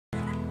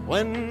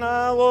When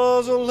I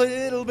was a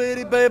little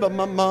bitty baby,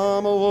 my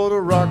mama would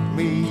have rocked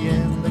me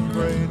in the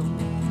cradle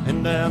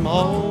in them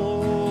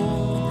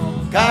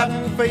old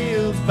cotton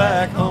fields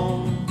back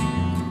home.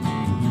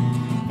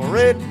 For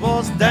it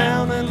was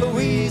down in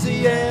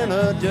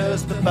Louisiana,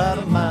 just about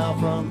a mile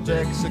from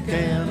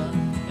Texarkana,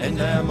 in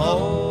them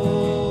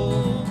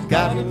old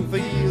cotton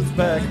fields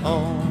back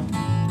home.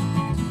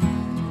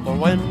 For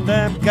when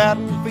them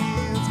cotton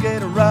fields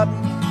get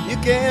rotten, you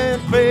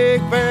can't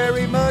pick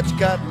very much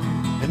cotton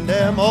in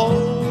them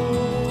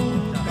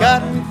old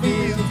cotton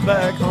fields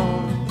back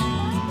home.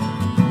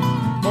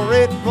 For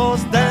it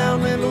was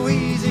down in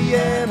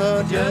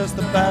Louisiana, just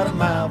about a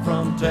mile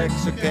from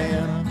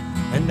Texarkana,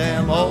 in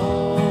them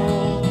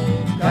old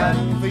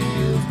cotton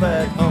fields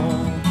back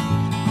home.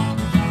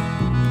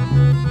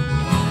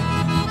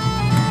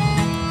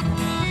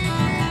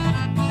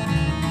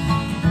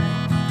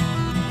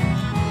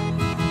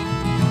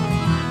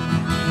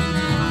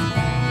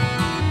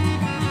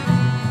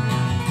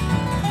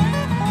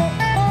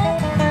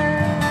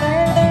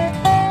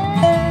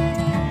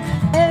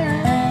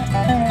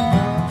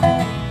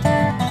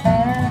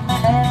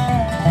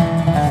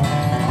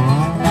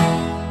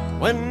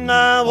 When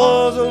I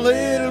was a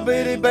little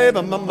bitty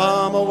baby, my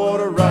mama would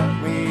have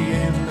rocked me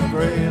in the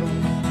cradle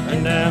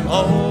in them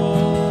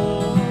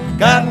old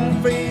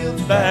cotton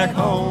fields back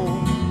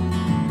home.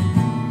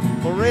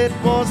 For it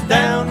was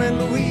down in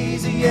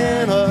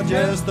Louisiana,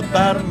 just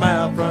about a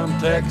mile from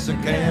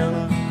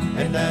Texarkana,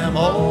 in them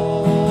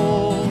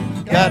old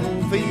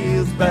cotton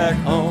fields back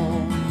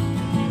home.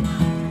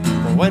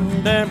 For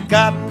when them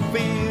cotton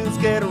fields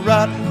get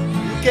rotten,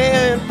 you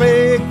can't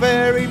pick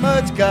very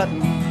much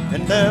cotton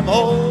in them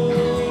old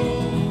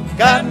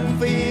cotton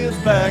fields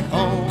back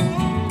home.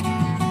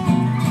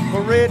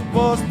 For it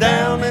was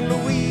down in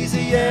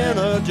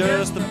Louisiana,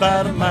 just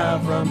about a mile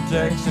from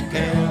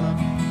Texarkana,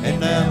 in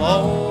them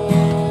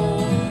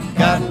old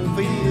cotton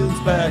fields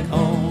back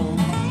home.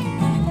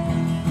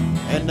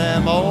 In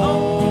them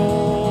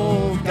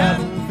old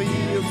cotton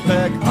fields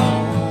back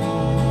home.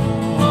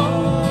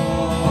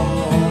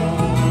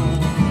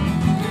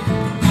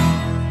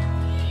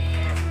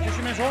 Is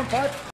je mijn zo'n pipe?